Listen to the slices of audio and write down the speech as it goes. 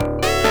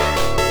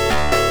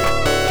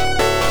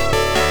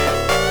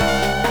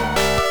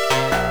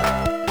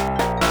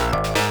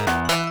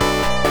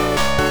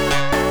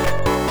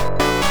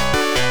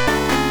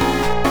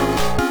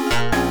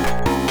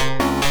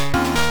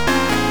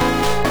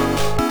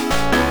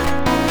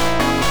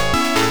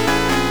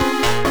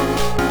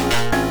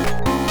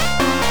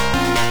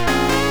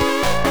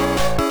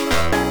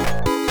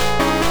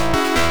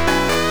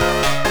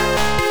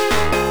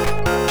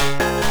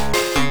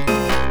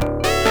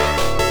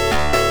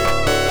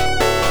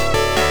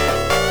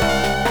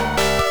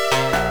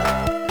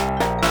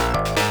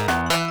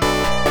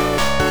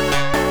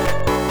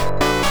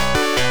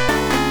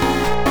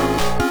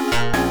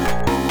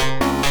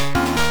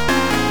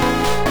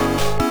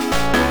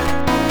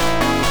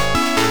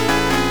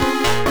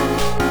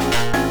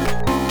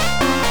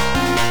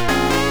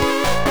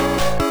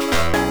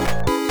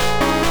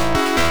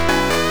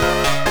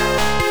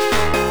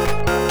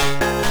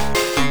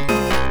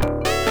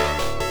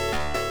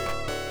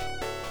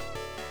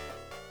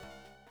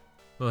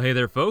Well, hey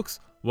there, folks.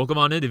 Welcome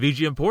on into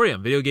VG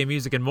Emporium, video game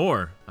music and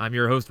more. I'm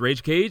your host,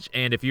 Rage Cage,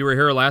 and if you were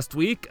here last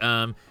week,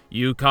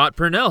 you caught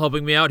Purnell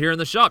helping me out here in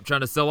the shop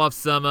trying to sell off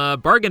some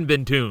bargain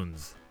bin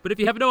tunes. But if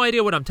you have no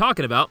idea what I'm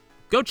talking about,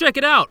 go check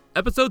it out.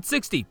 Episode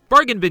 60,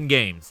 Bargain Bin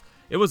Games.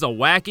 It was a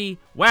wacky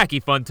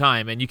fun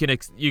time, and you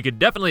can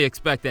definitely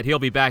expect that he'll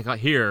be back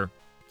here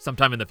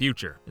sometime in the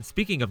future. And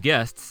speaking of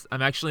guests,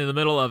 I'm actually in the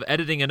middle of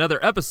editing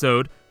another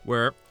episode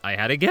where I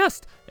had a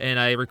guest, and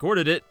I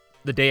recorded it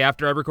the day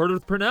after I recorded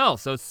with Purnell,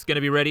 so it's going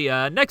to be ready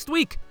next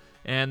week.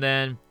 And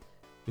then,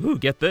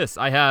 get this,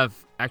 I have,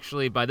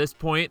 actually, by this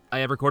point, I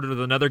have recorded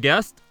with another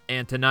guest,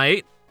 and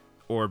tonight,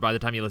 or by the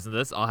time you listen to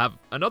this, I'll have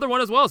another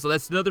one as well, so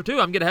that's another two.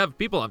 I'm going to have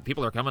people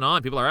are coming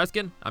on, people are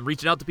asking, I'm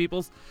reaching out to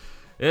people.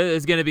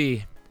 There's going to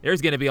be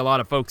a lot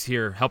of folks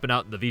here helping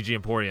out in the VG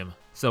Emporium.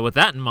 So with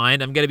that in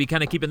mind, I'm going to be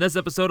kind of keeping this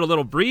episode a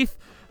little brief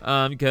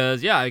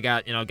because, I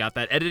got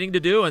that editing to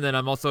do, and then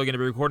I'm also going to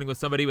be recording with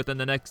somebody within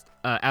the next,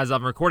 as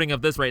I'm recording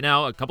of this right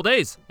now, a couple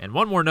days. And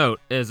one more note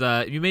is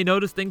you may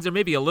notice things are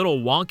maybe a little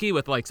wonky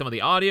with like some of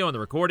the audio and the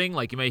recording.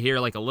 Like you may hear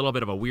like a little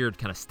bit of a weird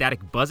kind of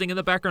static buzzing in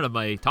the background of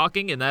my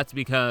talking, and that's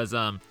because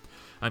I'm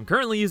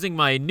currently using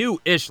my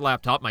new-ish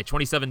laptop, my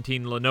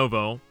 2017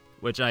 Lenovo,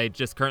 which I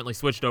just currently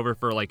switched over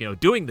for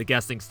doing the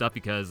guesting stuff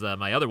because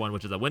my other one,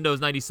 which is a Windows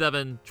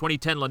 97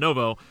 2010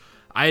 Lenovo,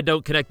 I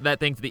don't connect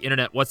that thing to the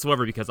internet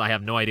whatsoever because I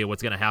have no idea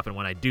what's going to happen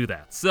when I do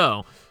that.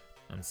 So,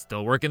 I'm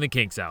still working the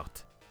kinks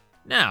out.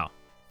 Now,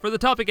 for the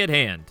topic at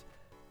hand.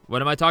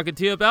 What am I talking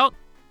to you about?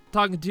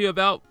 Talking to you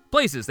about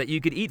places that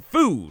you could eat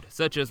food,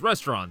 such as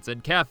restaurants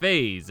and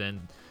cafes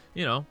and,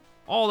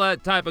 all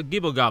that type of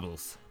gibble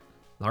gobbles.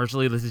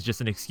 Largely, this is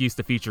just an excuse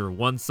to feature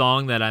one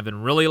song that I've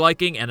been really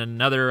liking and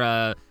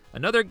another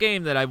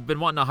game that I've been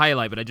wanting to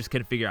highlight, but I just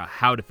couldn't figure out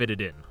how to fit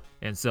it in.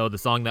 And so the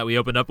song that we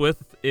opened up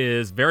with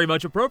is very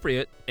much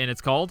appropriate, and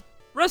it's called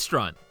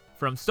Restaurant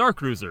from Star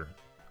Cruiser,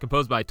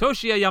 composed by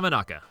Toshiya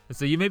Yamanaka. And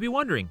so you may be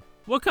wondering,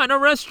 what kind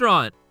of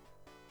restaurant?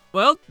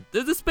 Well,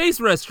 it's a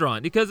space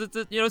restaurant because it's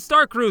a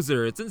Star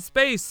Cruiser. It's in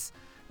space.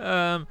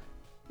 They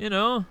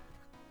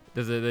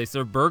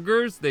serve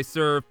burgers? They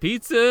serve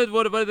pizza?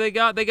 What do they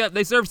got?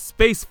 They serve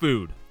space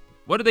food.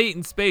 What do they eat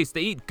in space?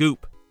 They eat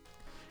goop.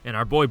 And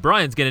our boy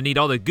Brian's gonna need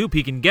all the goop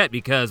he can get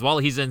because while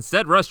he's in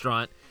said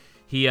restaurant,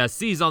 he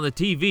sees on the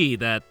TV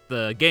that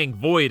the gang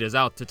Void is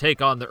out to take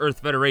on the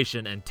Earth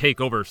Federation and take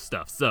over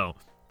stuff. So,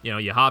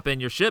 you hop in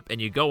your ship and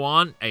you go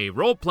on a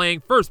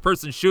role-playing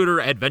first-person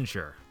shooter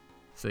adventure.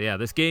 So yeah,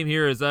 this game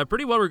here is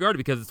pretty well regarded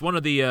because it's one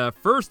of the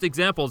first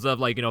examples of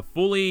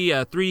fully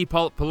 3D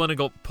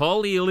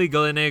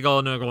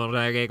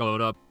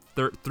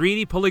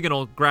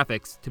polygonal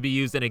graphics to be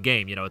used in a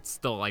game. It's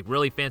still like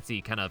really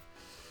fancy kind of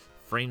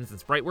frames and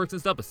sprite works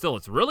and stuff, but still,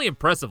 it's really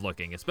impressive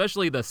looking,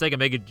 especially the Sega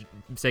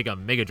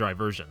Mega Drive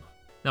version.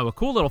 Now, a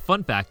cool little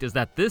fun fact is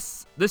that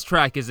this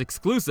track is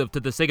exclusive to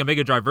the Sega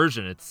Mega Drive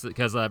version. It's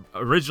because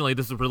originally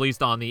this was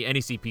released on the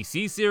NEC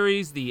PC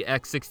series, the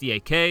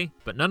X68K,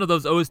 but none of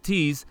those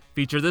OSTs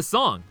feature this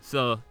song.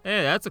 So,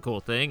 hey, that's a cool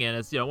thing, and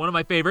it's one of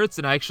my favorites,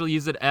 and I actually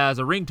use it as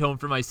a ringtone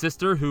for my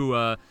sister who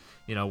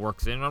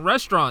works in a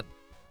restaurant.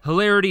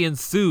 Hilarity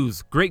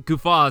ensues, great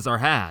guffaws are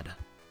had.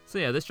 So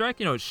yeah, this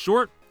track, it's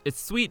short, it's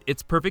sweet,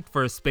 it's perfect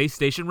for a space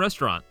station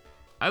restaurant.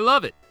 I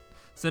love it.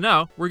 So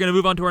now, we're going to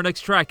move on to our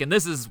next track, and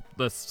this is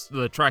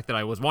the track that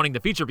I was wanting to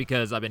feature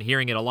because I've been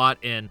hearing it a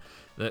lot in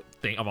the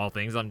thing of all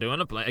things. I'm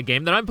doing a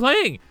game that I'm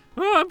playing.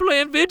 Oh, I'm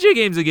playing video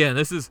games again.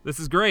 This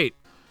is great.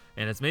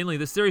 And it's mainly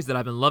this series that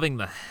I've been loving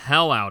the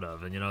hell out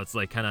of. And, it's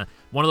like kind of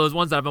one of those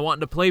ones that I've been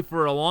wanting to play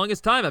for the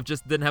longest time. I've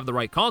just didn't have the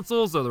right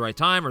consoles or the right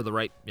time or the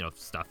right,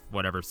 stuff,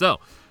 whatever. So,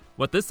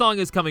 what this song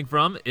is coming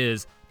from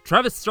is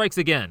Travis Strikes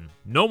Again,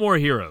 No More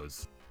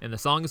Heroes. And the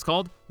song is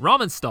called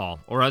Ramen Stall,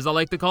 or as I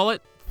like to call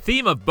it,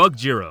 Theme of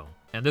Bug-Jiro.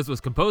 And this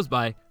was composed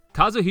by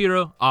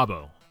Kazuhiro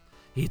Abo.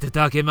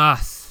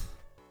 Itadakimasu.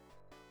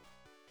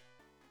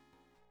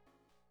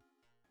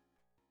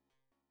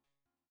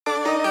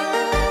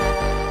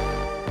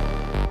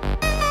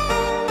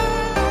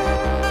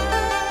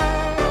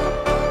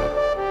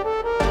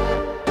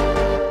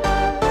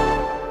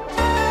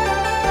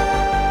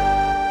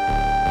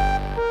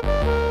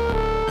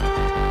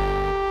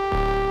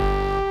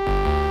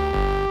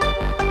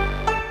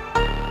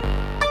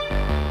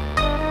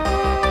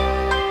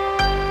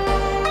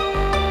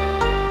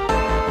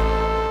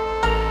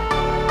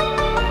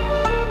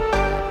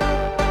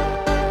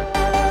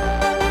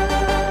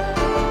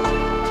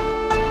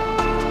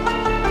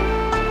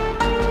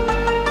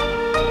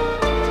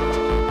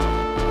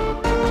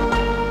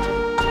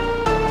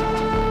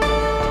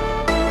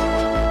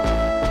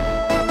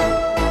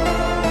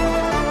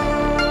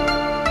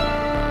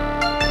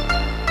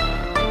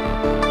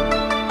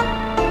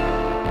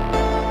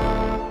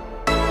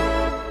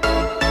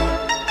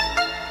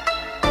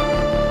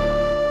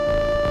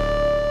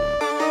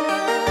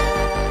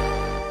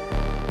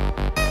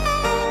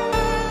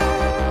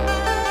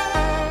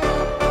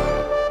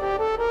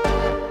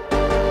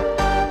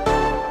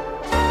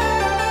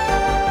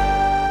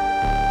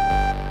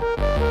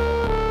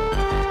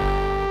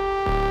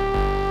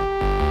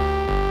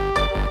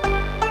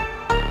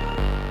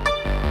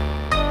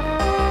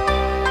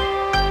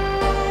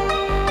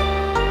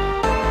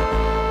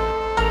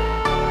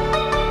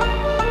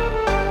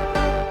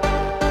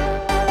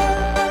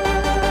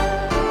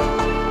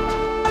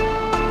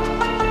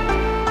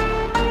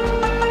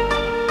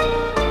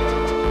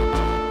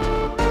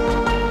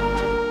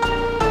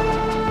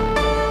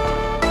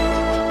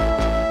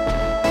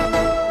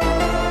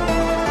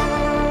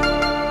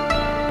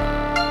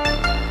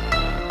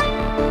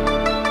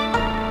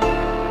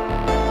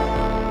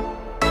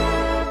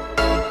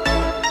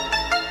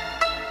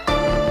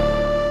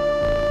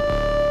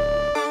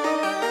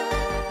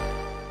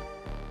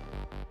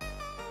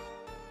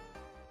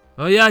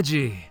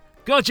 Oyaji,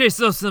 Goche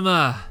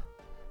Sosama.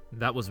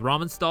 That was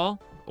Ramen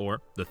Stall,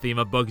 or the theme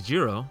of Bug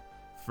Jiro,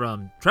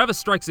 from Travis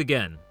Strikes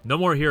Again, No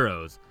More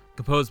Heroes,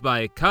 composed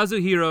by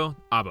Kazuhiro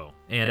Abo.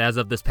 And as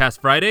of this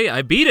past Friday,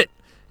 I beat it!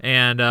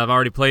 And I've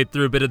already played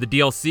through a bit of the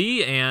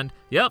DLC, and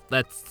yep,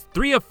 that's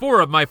 3 of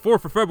 4 of my 4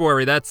 for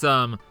February. That's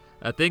a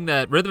thing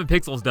that Rhythm and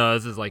Pixels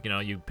does, is like,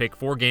 you pick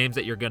 4 games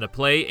that you're gonna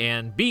play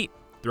and beat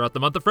throughout the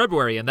month of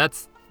February, and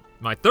that's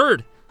my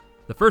 3rd.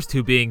 The first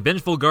 2 being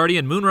Vengeful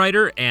Guardian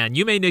Moonrider and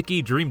Yume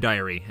Nikki Dream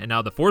Diary. And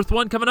now the 4th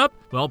one coming up?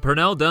 Well,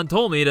 Pernell done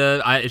told me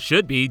it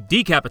should be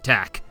Decap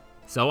Attack.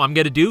 So I'm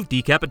gonna do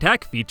Decap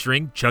Attack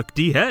featuring Chuck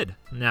D. Head.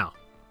 Now,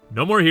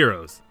 No More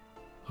Heroes.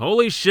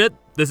 Holy shit,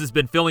 this has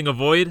been filling a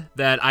void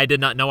that I did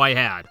not know I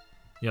had.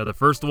 The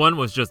first one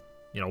was just,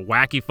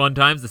 wacky fun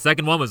times. The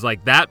second one was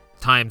like that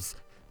times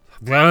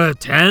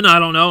 10, I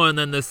don't know. And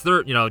then this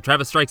third,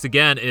 Travis Strikes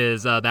Again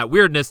is that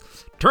weirdness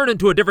turned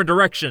into a different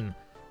direction.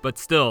 But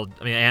still,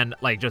 and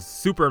like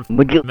just super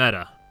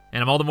meta.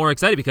 And I'm all the more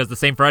excited because the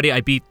same Friday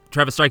I beat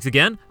Travis Strikes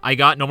Again, I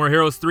got No More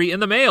Heroes 3 in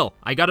the mail.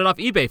 I got it off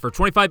eBay for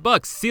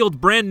 $25, sealed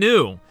brand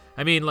new.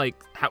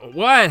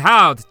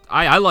 How?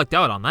 I lucked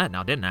out on that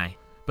now, didn't I?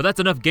 But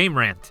that's enough game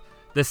rant.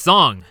 This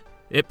song,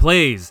 it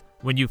plays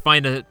when you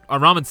find a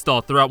ramen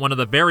stall throughout one of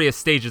the various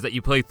stages that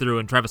you play through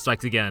in Travis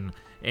Strikes Again.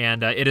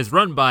 And it is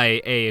run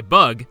by a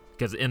bug,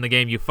 because in the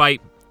game you fight,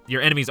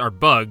 your enemies are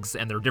bugs,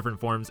 and they're different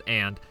forms,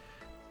 and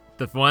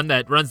the one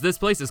that runs this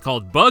place is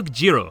called Bug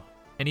Jiro.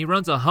 And he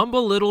runs a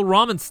humble little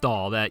ramen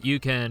stall that you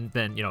can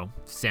then,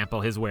 sample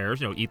his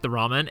wares, eat the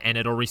ramen, and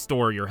it'll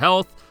restore your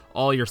health,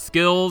 all your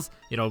skills,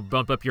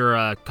 bump up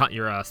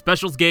your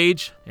specials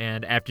gauge.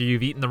 And after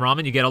you've eaten the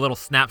ramen, you get a little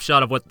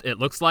snapshot of what it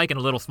looks like and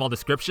a little small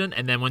description.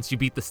 And then once you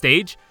beat the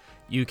stage,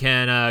 you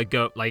can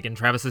go, like in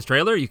Travis's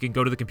trailer, you can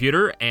go to the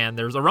computer and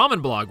there's a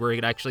ramen blog where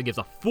it actually gives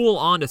a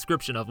full-on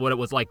description of what it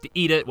was like to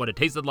eat it, what it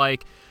tasted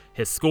like,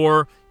 his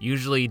score,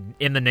 usually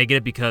in the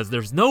negative because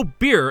there's no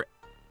beer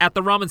at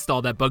the ramen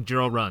stall that Bug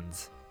Jiro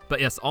runs. But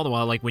yes, all the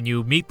while, like when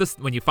you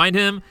find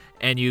him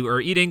and you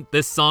are eating,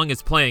 this song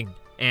is playing.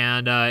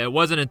 And it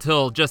wasn't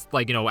until just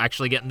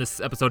actually getting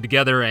this episode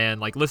together and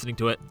like listening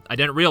to it, I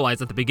didn't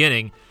realize at the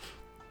beginning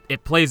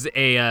it plays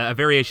a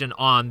variation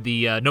on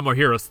the No More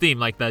Heroes theme,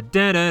 like the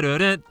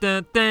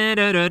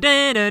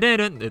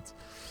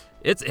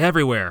it's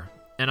everywhere,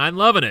 and I'm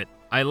loving it.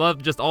 I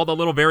love just all the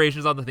little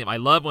variations on the theme. I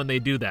love when they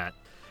do that,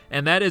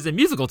 and that is in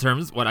musical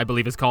terms what I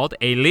believe is called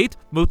a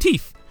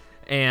leitmotif.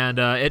 And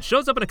it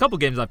shows up in a couple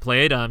games I've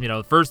played.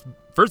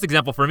 First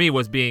example for me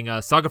was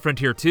being Saga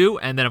Frontier 2,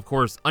 and then of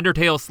course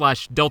Undertale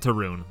 /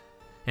 Deltarune.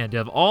 And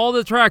of all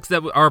the tracks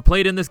that are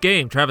played in this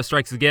game, Travis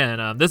Strikes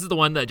Again, this is the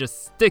one that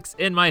just sticks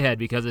in my head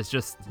because it's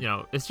just,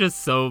 it's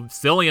just so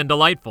silly and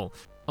delightful.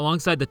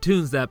 Alongside the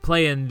tunes that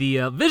play in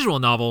the visual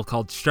novel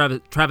called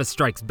Travis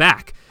Strikes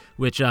Back,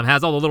 which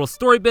has all the little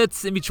story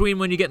bits in between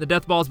when you get in the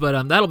death balls,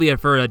 but that'll be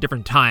for a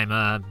different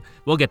time.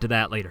 We'll get to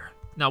that later.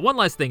 Now, one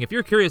last thing, if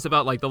you're curious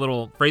about like the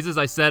little phrases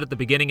I said at the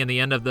beginning and the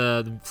end of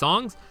the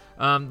songs,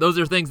 those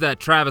are things that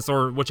Travis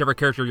or whichever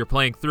character you're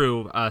playing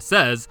through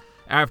says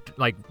after,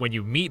 like when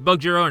you meet Bug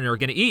Jiro and you're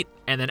gonna eat,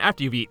 and then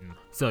after you've eaten.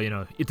 So,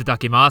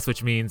 itadakimasu,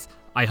 which means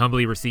I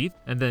humbly receive,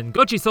 and then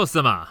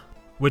gochisousama,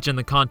 which in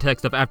the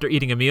context of after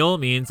eating a meal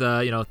means,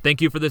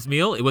 thank you for this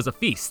meal, it was a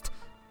feast.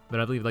 But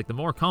I believe like the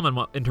more common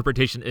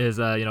interpretation is,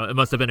 it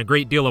must have been a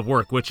great deal of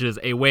work, which is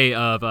a way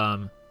of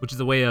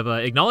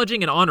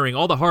acknowledging and honoring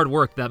all the hard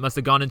work that must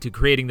have gone into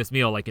creating this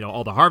meal, like,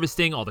 all the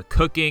harvesting, all the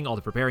cooking, all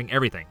the preparing,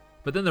 everything.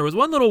 But then there was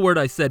one little word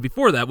I said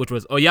before that, which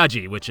was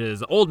oyaji, which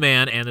is old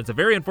man, and it's a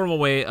very informal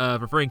way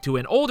of referring to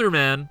an older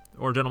man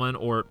or gentleman,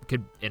 or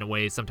could, in a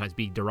way, sometimes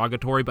be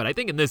derogatory. But I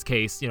think in this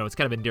case, it's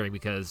kind of endearing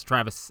because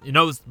Travis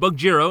knows Bug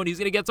Jiro, and he's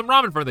going to get some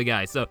ramen for the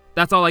guy. So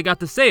that's all I got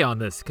to say on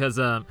this, because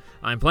I'm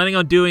planning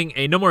on doing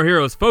a No More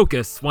Heroes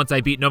focus once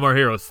I beat No More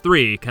Heroes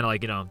 3, kind of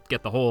like,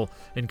 get the whole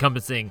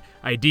encompassing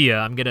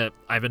idea.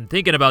 I've been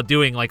thinking about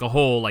doing like a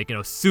whole,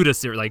 Suda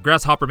series, like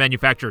Grasshopper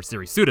Manufacturer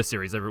series, Suda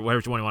series,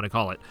 whatever you want to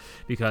call it,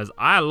 because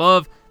I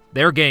love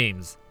their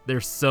games. They're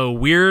so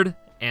weird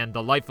and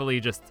delightfully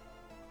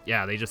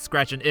they just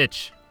scratch an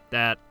itch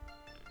that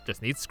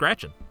just needs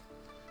scratching.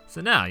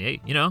 So now,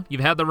 you've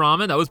had the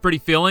ramen, that was pretty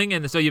filling,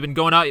 and so you've been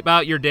going out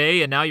about your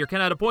day, and now you're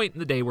kind of at a point in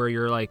the day where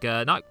you're like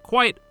not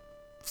quite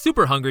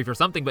super hungry for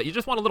something, but you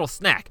just want a little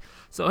snack.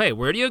 So hey,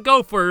 where do you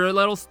go for a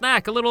little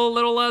snack, a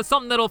little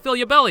something that'll fill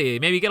your belly?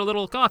 Maybe get a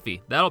little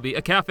coffee. That'll be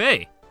a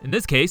cafe. In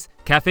this case,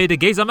 Cafe de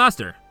Geza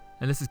Master.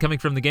 And this is coming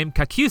from the game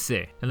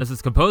Kakyusei, and this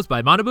is composed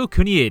by Manabu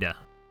Kunieda.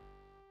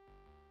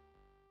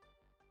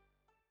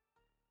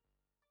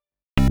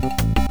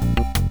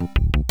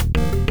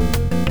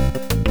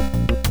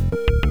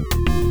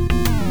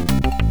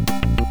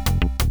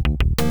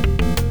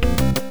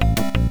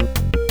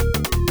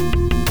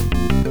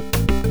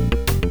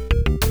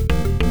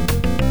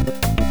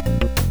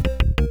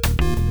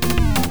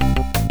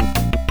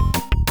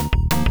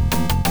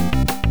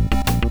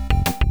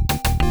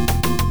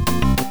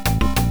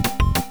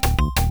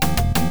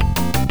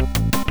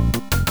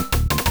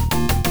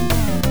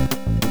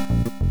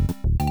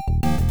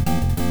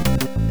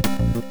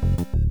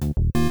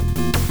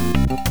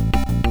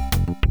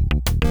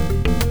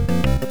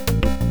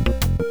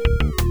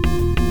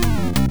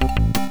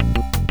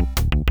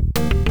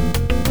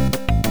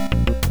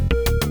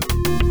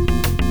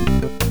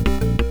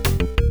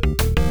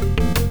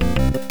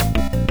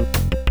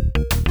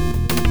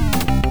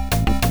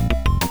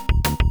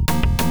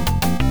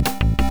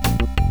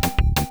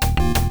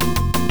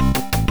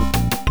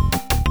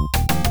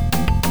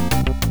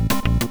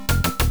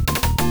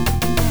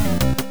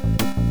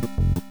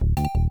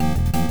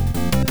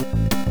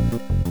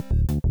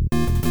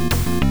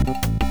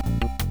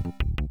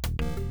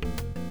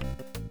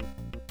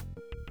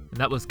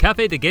 that was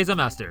Cafe de Geza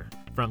Master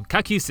from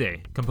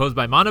Kakuse, composed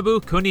by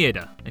Manabu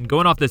Konieda. And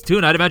going off this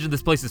tune, I'd imagine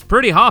this place is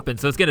pretty hopping,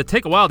 so it's going to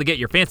take a while to get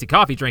your fancy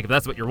coffee drink if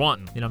that's what you're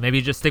wanting.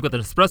 Maybe just stick with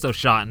an espresso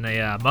shot and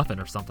a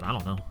muffin or something, I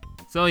don't know.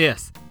 So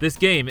yes, this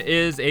game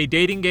is a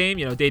dating game,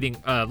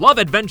 love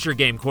adventure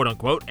game, quote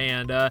unquote,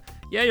 and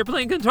you're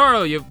playing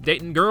Kentaro, you're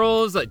dating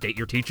girls, date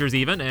your teachers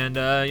even, and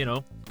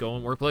go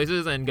in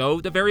workplaces and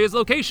go to various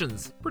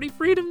locations. Pretty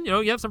freedom,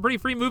 you have some pretty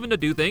free movement to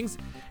do things,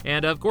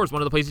 and of course,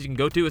 one of the places you can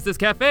go to is this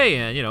cafe,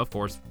 and of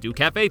course, do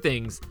cafe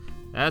things.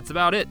 That's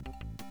about it.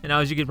 And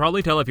now, as you can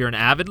probably tell, if you're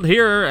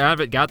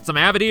an got some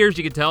avid ears,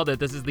 you can tell that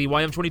this is the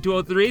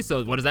YM2203.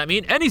 So what does that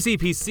mean?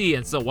 NEC-PC.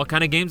 And so what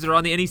kind of games are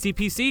on the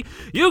NEC-PC?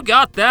 You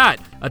got that!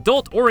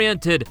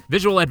 Adult-oriented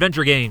visual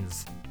adventure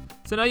games.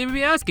 So now you may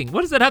be asking, what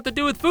does that have to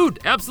do with food?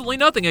 Absolutely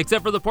nothing,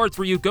 except for the parts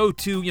where you go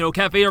to,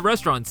 cafe or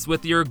restaurants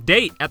with your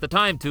date at the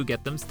time to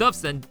get them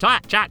stuffs and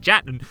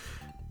chat, and,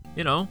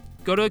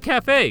 go to a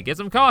cafe, get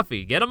some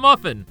coffee, get a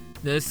muffin.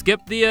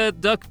 Skip the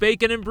duck,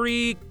 bacon, and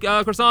brie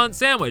croissant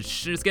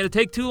sandwich. It's going to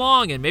take too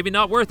long and maybe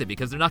not worth it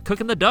because they're not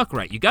cooking the duck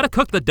right. You got to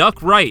cook the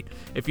duck right.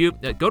 If you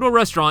go to a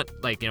restaurant,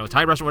 like,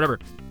 Thai restaurant, whatever,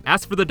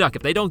 ask for the duck.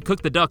 If they don't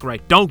cook the duck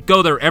right, don't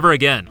go there ever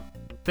again.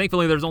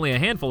 Thankfully, there's only a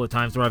handful of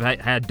times where I've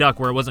had duck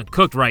where it wasn't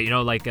cooked right.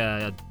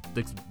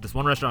 This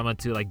one restaurant I went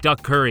to, like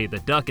duck curry, the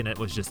duck in it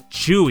was just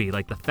chewy.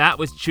 Like the fat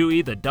was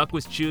chewy, the duck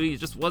was chewy. It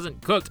just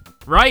wasn't cooked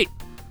right.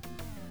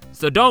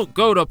 So don't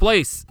go to a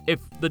place if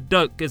the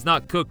duck is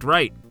not cooked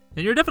right.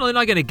 And you're definitely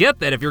not going to get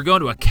that if you're going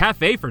to a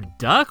cafe for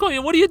duck. I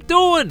mean, what are you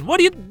doing? What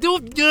are you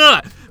doing?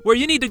 Ugh. Where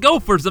you need to go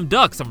for some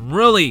duck, some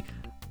really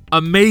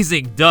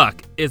amazing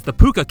duck, is the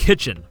Puka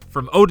Kitchen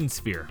from Odin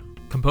Sphere,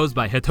 composed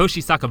by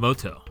Hitoshi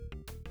Sakamoto.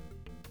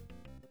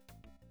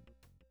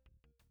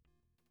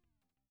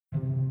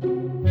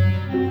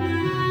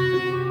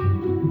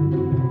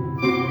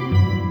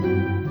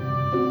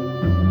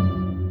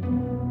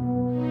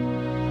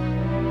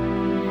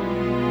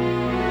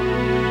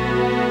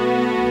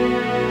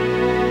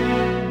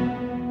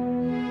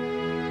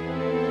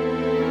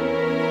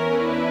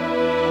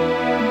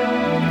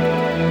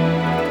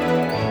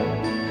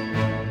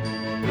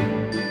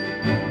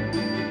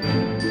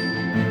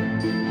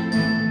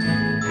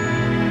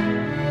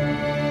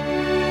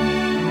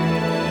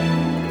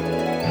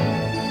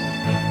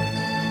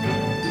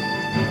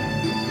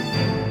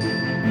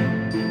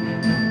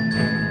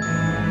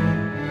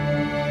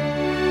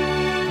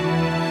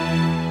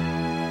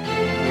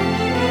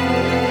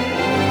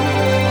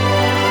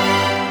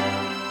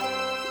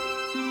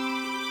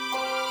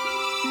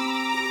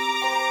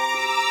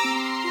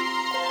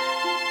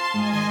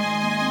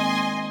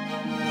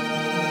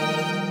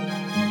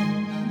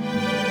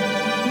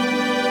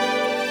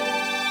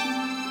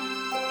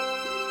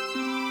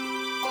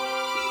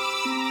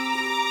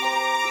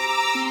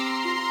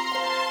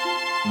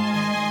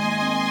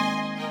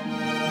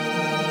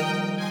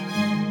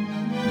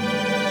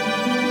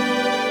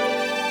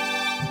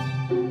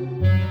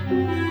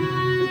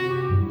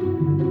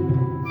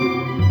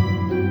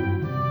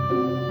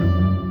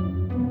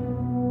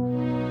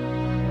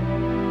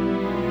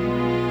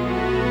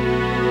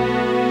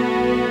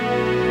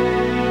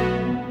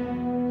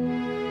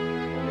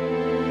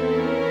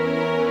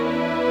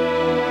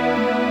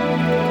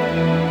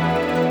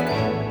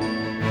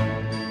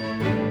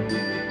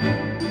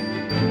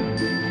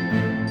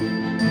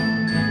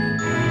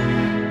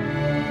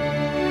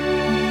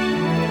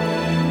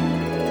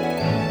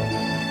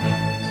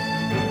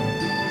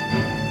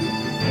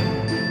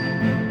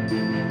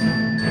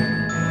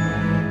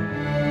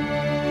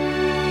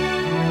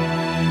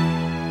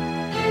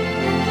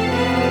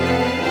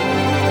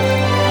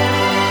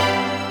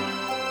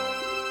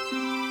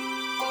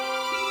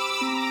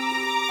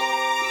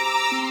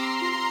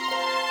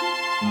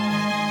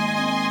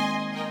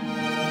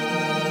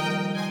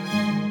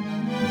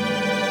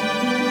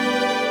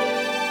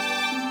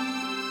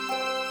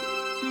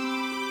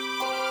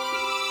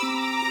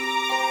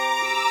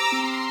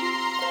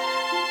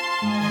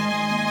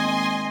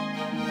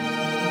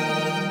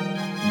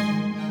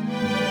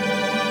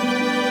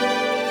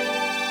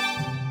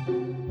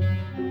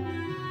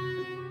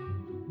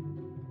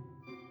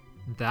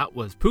 That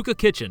was Puka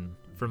Kitchen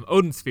from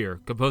Odin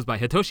Sphere, composed by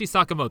Hitoshi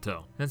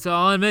Sakamoto. And so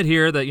I'll admit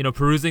here that,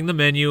 perusing the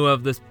menu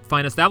of this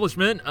fine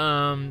establishment,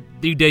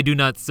 they do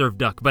not serve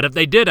duck. But if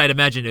they did, I'd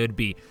imagine it would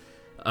be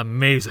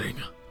amazing.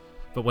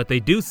 But what they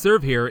do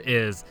serve here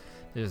is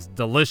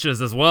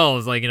delicious as well.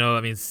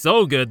 It's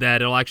so good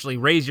that it'll actually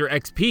raise your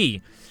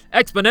XP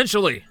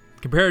exponentially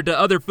compared to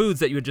other foods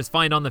that you would just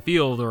find on the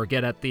field or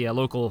get at the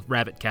local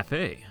rabbit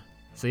cafe.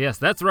 So yes,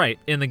 that's right.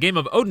 In the game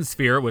of Odin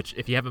Sphere, which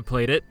if you haven't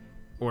played it,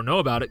 or know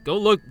about it,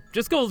 go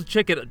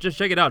check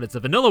it out. It's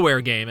a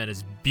Vanillaware game and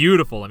it's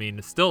beautiful.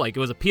 It's still it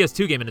was a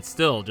PS2 game and it's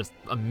still just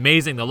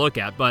amazing to look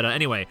at. But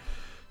anyway,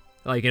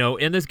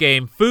 in this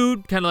game,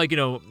 food kind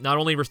of not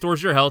only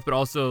restores your health, but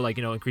also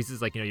increases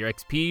your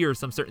XP or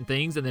some certain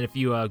things. And then if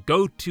you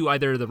go to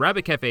either the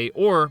Rabbit Cafe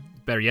or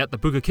better yet, the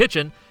Puka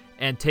Kitchen,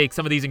 and take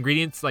some of these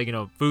ingredients, like,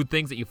 food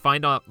things that you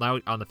find out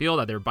on the field,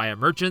 either by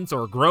merchants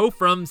or grow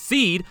from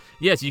seed.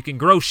 Yes, you can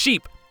grow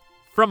sheep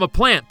from a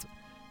plant.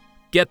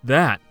 Get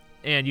that.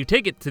 And you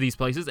take it to these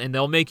places, and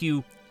they'll make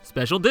you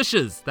special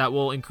dishes that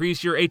will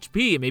increase your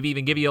HP and maybe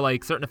even give you,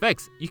 like, certain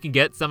effects. You can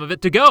get some of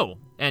it to go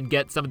and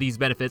get some of these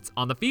benefits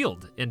on the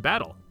field in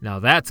battle. Now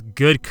that's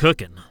good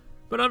cooking.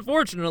 But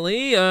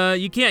unfortunately,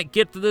 you can't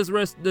get to this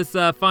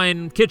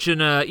fine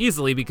kitchen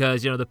easily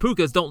because, the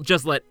Pukas don't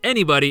just let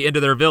anybody into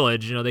their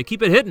village. They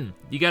keep it hidden.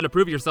 You got to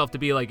prove yourself to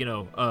be, like,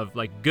 of,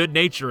 like, good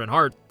nature and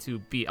heart to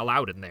be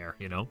allowed in there,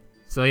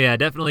 So yeah,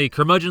 definitely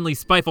curmudgeonly,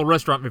 spiteful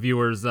restaurant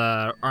reviewers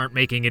aren't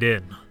making it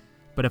in.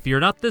 But if you're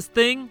not this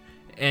thing,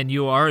 and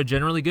you are a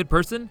generally good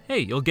person, hey,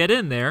 you'll get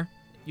in there.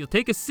 You'll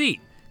take a seat.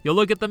 You'll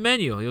look at the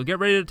menu. You'll get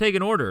ready to take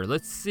an order.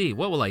 Let's see,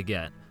 what will I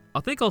get? I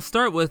think I'll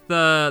start with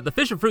the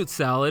fish and fruit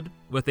salad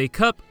with a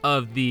cup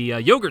of the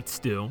yogurt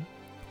stew.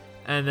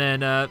 And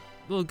then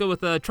we'll go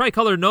with a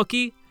tricolor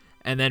gnocchi.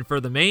 And then for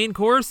the main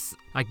course,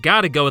 I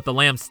gotta go with the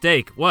lamb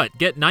steak. What,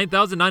 get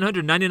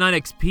 9,999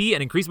 XP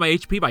and increase my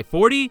HP by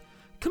 40?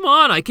 Come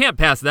on, I can't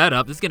pass that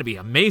up. This is gonna be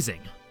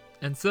amazing.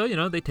 And so,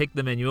 they take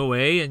the menu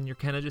away, and you're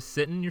kind of just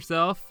sitting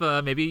yourself.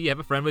 Maybe you have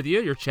a friend with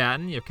you, you're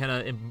chatting, you're kind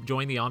of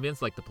enjoying the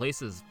ambience, like the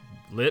place is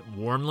lit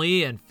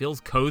warmly and feels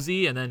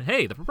cozy. And then,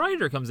 hey, the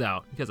proprietor comes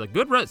out, because a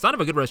good sign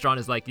of a good restaurant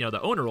is like,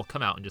 the owner will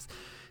come out and just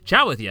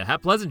chat with you,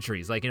 have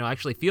pleasantries, like,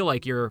 actually feel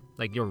like you're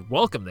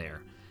welcome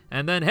there.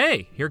 And then,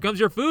 hey, here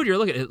comes your food. You're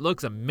looking, it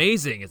looks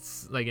amazing.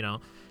 It's like,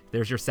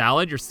 there's your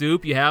salad, your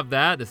soup, you have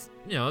that. This,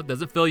 it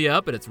doesn't fill you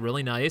up, but it's a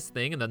really nice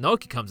thing. And the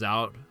gnocchi comes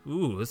out.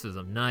 Ooh, this is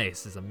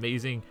nice, this is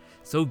amazing.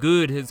 So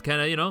good. It's kind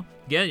of,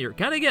 again, you're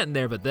kind of getting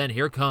there, but then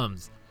here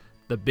comes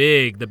the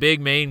big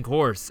main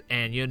course.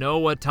 And you know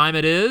what time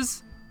it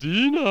is?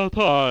 Dinner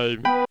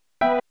time.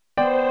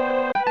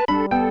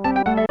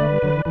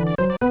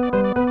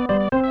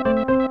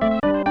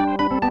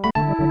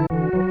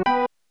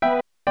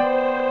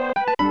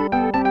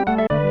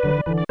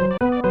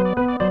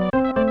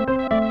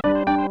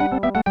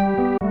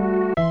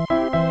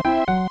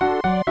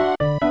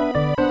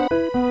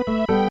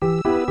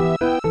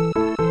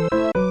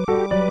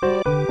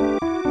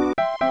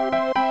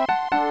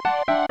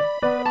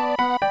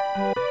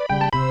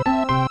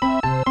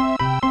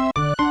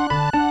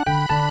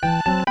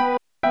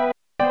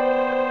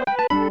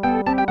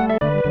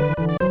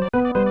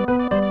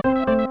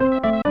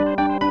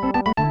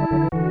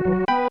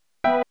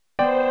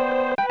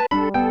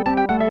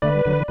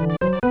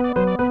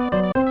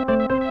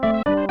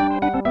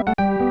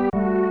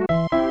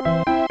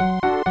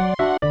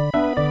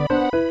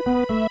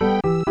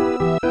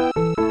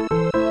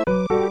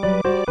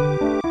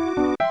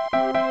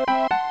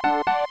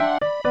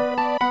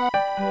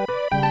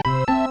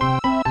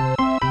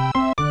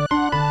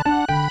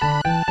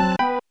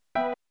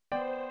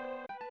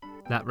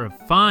 That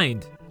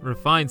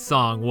refined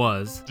song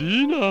was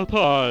Dinner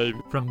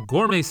time. from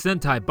Gourmet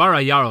Sentai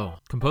Barayaro,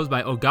 composed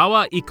by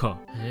Ogawa Iko.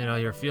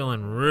 You're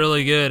feeling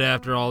really good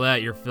after all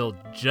that. You're filled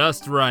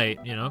just right,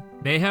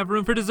 May have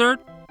room for dessert,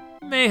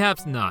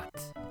 mayhaps not.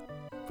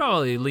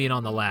 Probably lean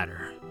on the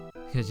latter.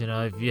 Because,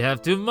 if you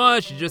have too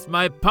much, you just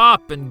might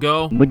pop and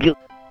go.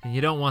 And you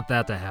don't want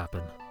that to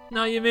happen.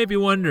 Now you may be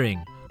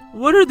wondering,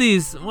 what are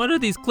these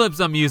clips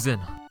I'm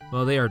using?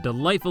 Well, they are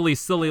delightfully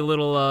silly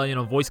little,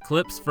 voice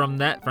clips from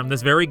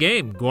this very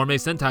game, Gourmet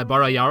Sentai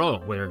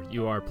Barayaro, where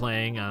you are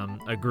playing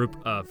a group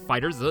of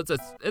fighters. So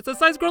it's a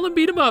side-scrolling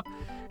beat 'em up,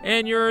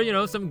 and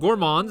you're, some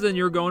gourmands, and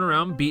you're going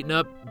around beating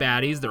up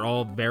baddies. They're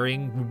all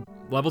varying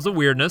levels of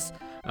weirdness.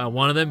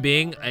 One of them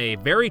being a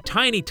very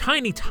tiny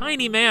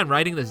man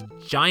riding this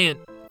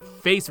giant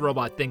face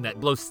robot thing that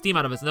blows steam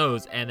out of his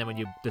nose, and then when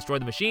you destroy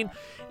the machine,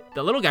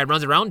 the little guy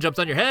runs around, jumps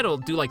on your head, will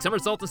do like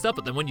somersaults and stuff,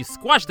 but then when you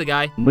squash the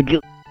guy,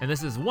 and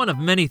this is one of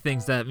many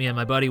things that me and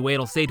my buddy Wade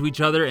will say to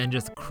each other and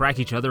just crack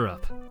each other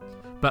up.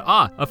 But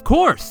of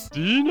course!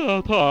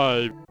 Dinner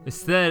time.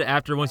 Instead,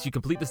 once you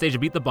complete the stage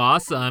and beat the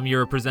boss,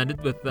 you're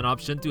presented with an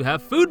option to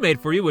have food made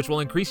for you, which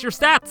will increase your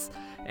stats.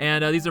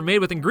 And these are made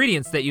with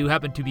ingredients that you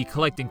happen to be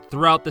collecting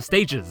throughout the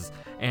stages.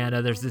 And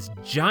there's this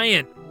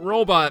giant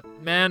robot,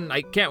 man,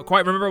 I can't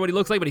quite remember what he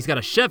looks like, but he's got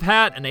a chef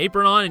hat, an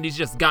apron on, and he's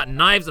just got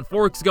knives and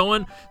forks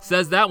going.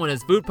 Says that when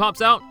his food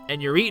pops out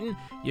and you're eating,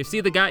 you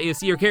see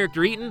your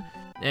character eating,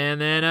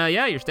 and then,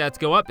 your stats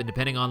go up, and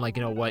depending on,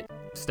 what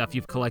stuff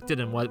you've collected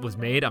and what was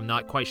made, I'm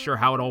not quite sure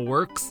how it all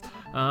works.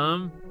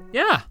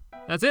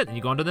 That's it. And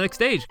you go on to the next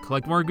stage,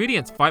 collect more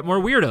ingredients, fight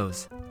more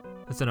weirdos.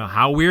 So now,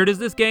 how weird is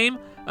this game?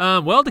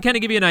 Well, to kind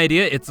of give you an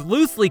idea, it's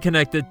loosely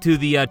connected to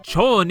the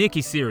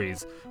Chō-Nikki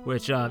series,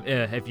 which,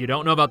 if you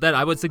don't know about that,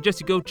 I would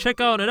suggest you go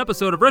check out an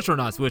episode of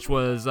Retronauts, which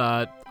was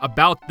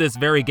about this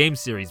very game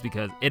series,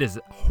 because it is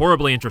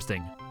horribly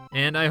interesting.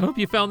 And I hope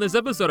you found this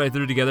episode I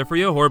threw together for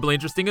you horribly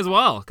interesting as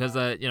well, because,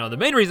 the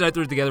main reason I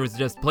threw it together was to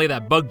just play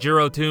that Bug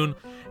Jiro tune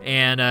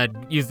and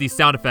use these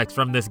sound effects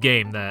from this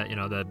game,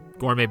 the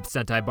Gourmet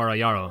Sentai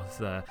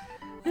Barayaro.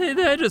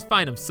 I just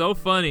find them so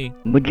funny.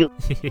 Dinner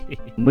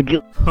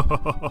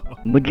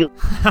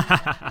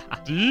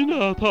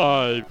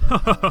time.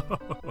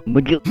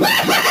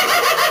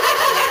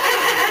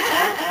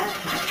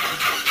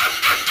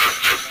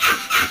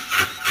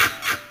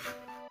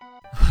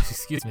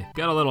 Excuse me,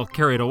 got a little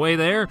carried away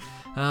there.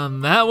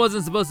 That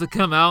wasn't supposed to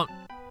come out.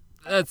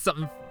 That's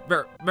something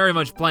very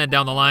much planned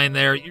down the line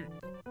there.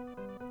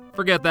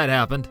 Forget that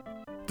happened.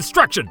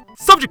 Distraction!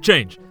 Subject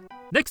change!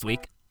 Next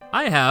week,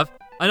 I have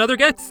another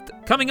guest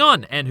coming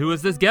on. And who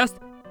is this guest?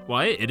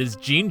 Why, it is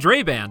Gene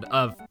Draband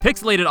of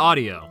Pixelated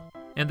Audio.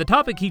 And the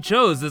topic he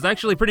chose is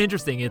actually pretty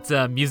interesting. It's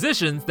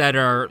musicians that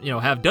are,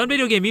 have done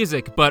video game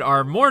music, but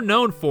are more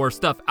known for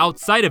stuff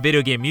outside of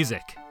video game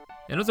music.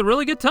 And it was a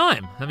really good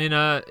time. I mean,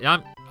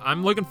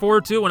 I'm looking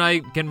forward to when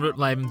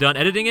I'm done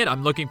editing it.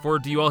 I'm looking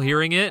forward to you all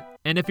hearing it.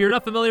 And if you're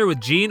not familiar with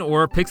Gene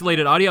or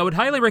Pixelated Audio, I would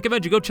highly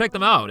recommend you go check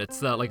them out.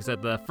 It's, like I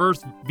said, the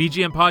first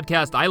VGM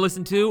podcast I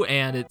listened to,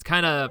 and it's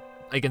kind of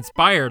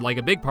inspired,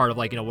 a big part of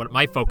what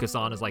my focus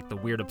on is the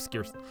weird,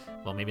 obscure,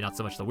 well, maybe not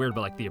so much the weird,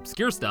 but the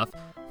obscure stuff.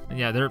 And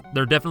yeah,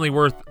 they're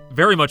definitely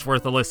very much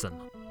worth a listen.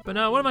 But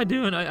what am I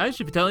doing? I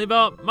should be telling you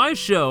about my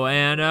show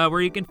and where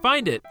you can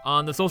find it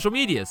on the social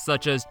medias,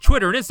 such as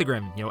Twitter and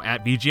Instagram,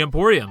 at VG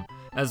Emporium,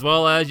 as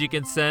well as you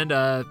can send,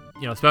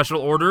 special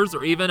orders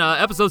or even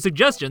episode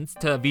suggestions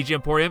to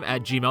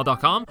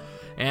vgemporium@gmail.com.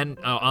 And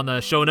on the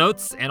show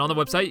notes and on the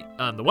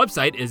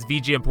website is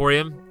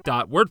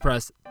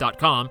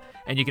vgemporium.wordpress.com.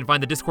 And you can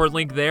find the Discord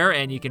link there,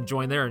 and you can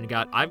join there. And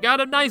I've got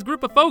a nice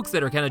group of folks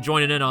that are kind of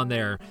joining in on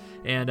there,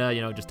 and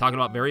just talking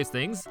about various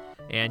things.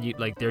 And you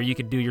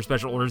can do your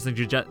special orders and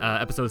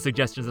episode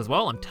suggestions as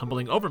well. I'm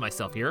tumbling over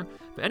myself here,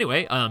 but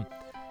anyway,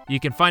 you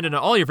can find it on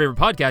all your favorite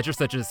podcatchers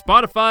such as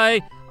Spotify,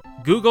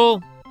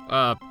 Google,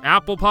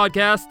 Apple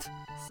Podcast,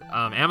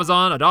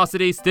 Amazon,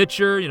 Audacity,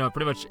 Stitcher,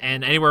 pretty much,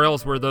 and anywhere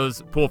else where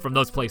those pull from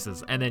those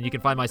places. And then you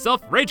can find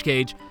myself, Rage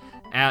Cage,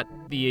 at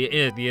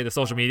the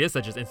social media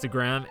such as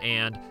Instagram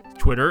and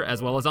Twitter,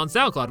 as well as on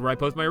SoundCloud, where I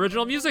post my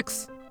original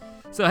musics.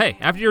 So hey,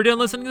 after you're done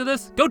listening to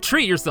this, go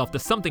treat yourself to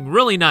something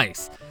really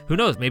nice. Who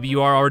knows, maybe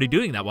you are already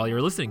doing that while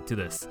you're listening to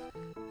this.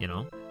 You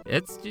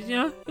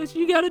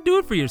gotta do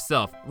it for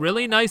yourself.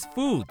 Really nice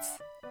foods.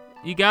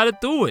 You gotta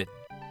do it.